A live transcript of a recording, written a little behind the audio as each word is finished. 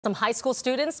Some high school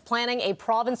students planning a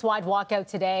province-wide walkout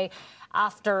today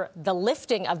after the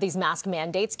lifting of these mask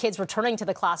mandates. Kids returning to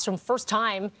the classroom first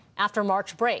time after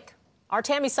March break. Our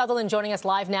Tammie Sutherland joining us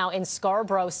live now in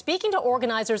Scarborough, speaking to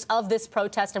organizers of this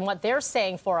protest and what they're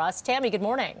saying for us. Tammie, good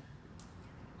morning.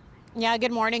 Yeah,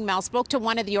 good morning, Mel. Spoke to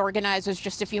one of the organizers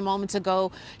just a few moments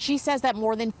ago. She says that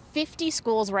more than 50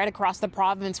 schools right across the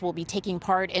province will be taking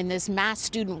part in this mass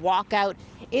student walkout.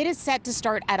 It is set to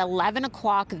start at 11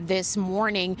 o'clock this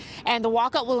morning, and the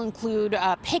walkout will include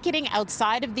picketing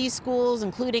outside of these schools,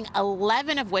 including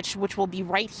 11 of which will be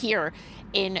right here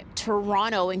in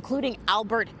Toronto, including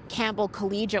Albert Campbell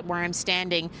Collegiate, where I'm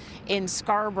standing in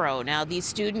Scarborough. Now, these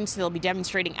students, they'll be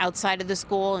demonstrating outside of the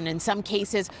school, and in some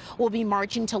cases will be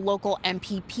marching to local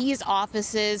MPP's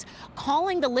offices,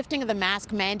 calling the lifting of the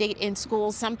mask mandate in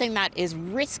schools something that is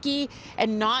risky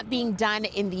and not being done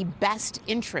in the best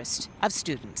interest of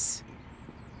students.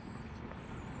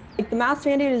 The mask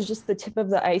mandate is just the tip of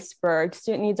the iceberg.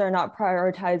 Student needs are not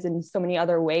prioritized in so many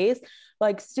other ways.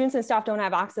 Like, students and staff don't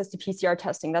have access to PCR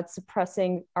testing. That's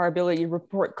suppressing our ability to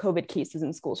report COVID cases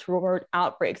in schools, to report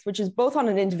outbreaks, which is both on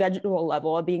an individual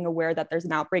level of being aware that there's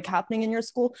an outbreak happening in your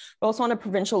school, but also on a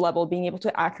provincial level, being able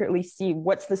to accurately see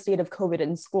what's the state of COVID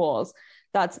in schools.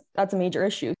 That's a major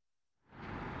issue.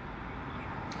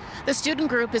 The student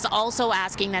group is also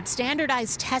asking that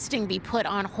standardized testing be put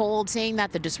on hold, saying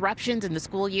that the disruptions in the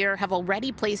school year have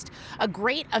already placed a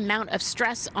great amount of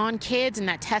stress on kids, and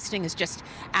that testing is just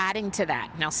adding to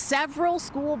that. Now, several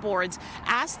school boards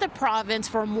asked the province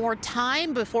for more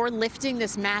time before lifting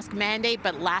this mask mandate,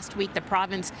 but last week the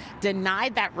province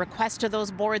denied that request to those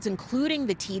boards, including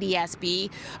the TDSB.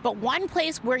 But one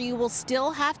place where you will still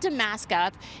have to mask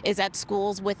up is at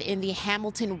schools within the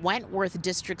Hamilton-Wentworth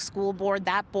District School Board.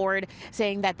 That board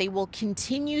saying that they will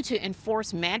continue to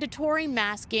enforce mandatory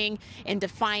masking in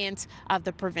defiance of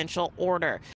the provincial order.